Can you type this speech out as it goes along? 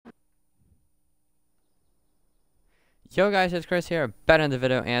Yo guys, it's Chris here, back in the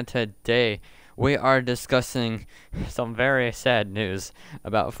video, and today we are discussing some very sad news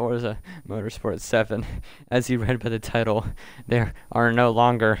about Forza Motorsport 7. As you read by the title, there are no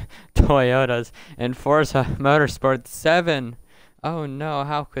longer Toyotas in Forza Motorsport 7. Oh no,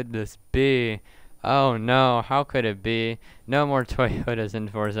 how could this be? Oh no, how could it be? No more Toyotas in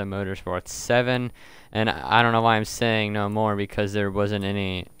Forza Motorsport 7. And I don't know why I'm saying no more, because there wasn't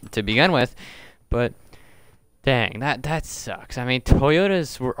any to begin with, but dang, that sucks. I mean,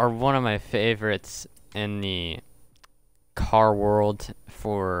 are one of my favorites in the car world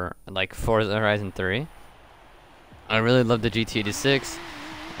for like Forza Horizon 3. I really love the GT86.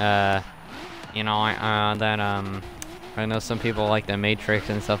 I know some people like the Matrix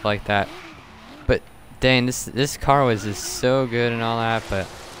and stuff like that. But dang, this car was just so good and all that, but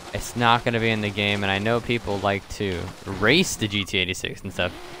it's not gonna be in the game. And I know people like to race the GT86 and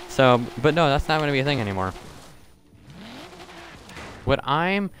stuff. So, but no, that's not gonna be a thing anymore. What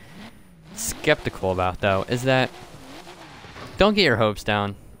I'm skeptical about, though, is that don't get your hopes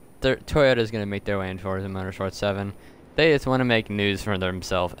down. Toyota's going to make their way in Forza Motorsport 7. They just want to make news for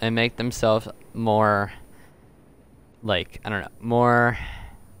themselves and make themselves more, like, I don't know, more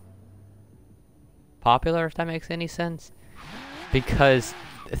popular, if that makes any sense. Because,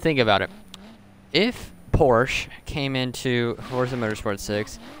 think about it. If Porsche came into Forza Motorsport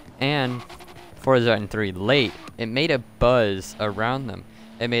 6 and Forza Horizon 3 late, it made a buzz around them.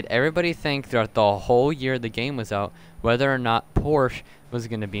 It made everybody think throughout the whole year the game was out whether or not Porsche was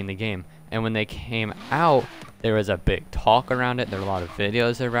going to be in the game. And when they came out, there was a big talk around it. There were a lot of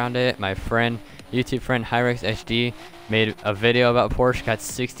videos around it. My friend, YouTube friend Hyrex HD, made a video about Porsche, got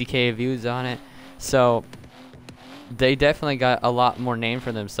 60k views on it. So they definitely got a lot more name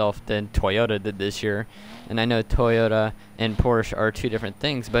for themselves than Toyota did this year. And I know Toyota and Porsche are two different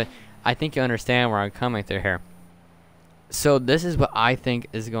things, but I think you understand where I'm coming through here. So this is what I think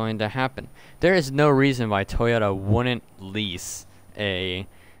is going to happen. There is no reason why Toyota wouldn't lease a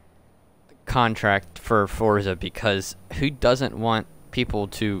contract for Forza, because who doesn't want people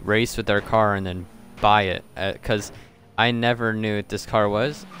to race with their car and then buy it? Because I never knew what this car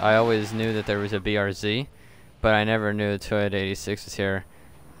was. I always knew that there was a BRZ, but I never knew the Toyota 86 was here.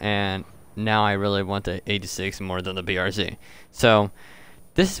 And now I really want the 86 more than the BRZ. So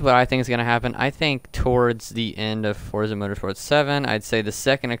this is what I think is going to happen. I think towards the end of Forza Motorsport 7, I'd say the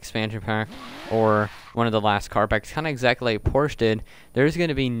second expansion pack or one of the last car packs, kind of exactly like Porsche did, there's going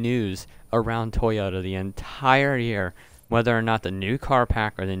to be news around Toyota the entire year, whether or not the new car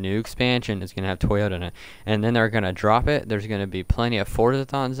pack or the new expansion is going to have Toyota in it. And then they're going to drop it. There's going to be plenty of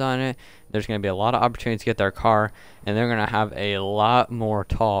Forzathons on it. There's going to be a lot of opportunities to get their car, and they're going to have a lot more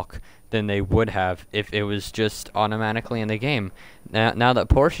talk than they would have if it was just automatically in the game. Now that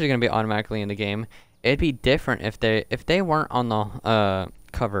Porsche is going to be automatically in the game, it'd be different if they weren't on the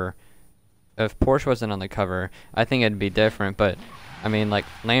cover. If Porsche wasn't on the cover, I think it'd be different. But I mean, like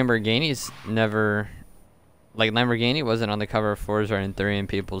Lamborghini wasn't on the cover of Forza Horizon 3, and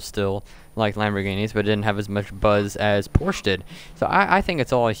people still like Lamborghinis, but didn't have as much buzz as Porsche did. So I think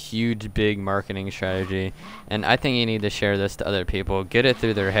it's all a huge, big marketing strategy, and I think you need to share this to other people. Get it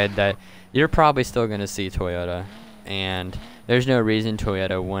through their head that you're probably still going to see Toyota, and there's no reason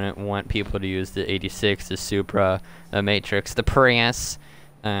Toyota wouldn't want people to use the 86, the Supra, the Matrix, the Prius,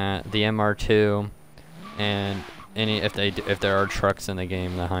 the MR2, and if there are trucks in the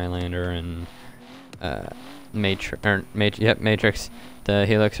game, the Highlander and Matrix, the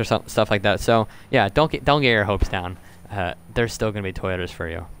Helix or stuff like that. So yeah, don't get your hopes down. There's still gonna be Toyotas for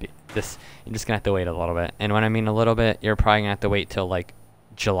you. You're just gonna have to wait a little bit. And when I mean a little bit, you're probably gonna have to wait till like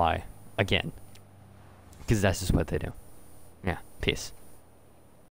July again, because that's just what they do. Yeah, peace.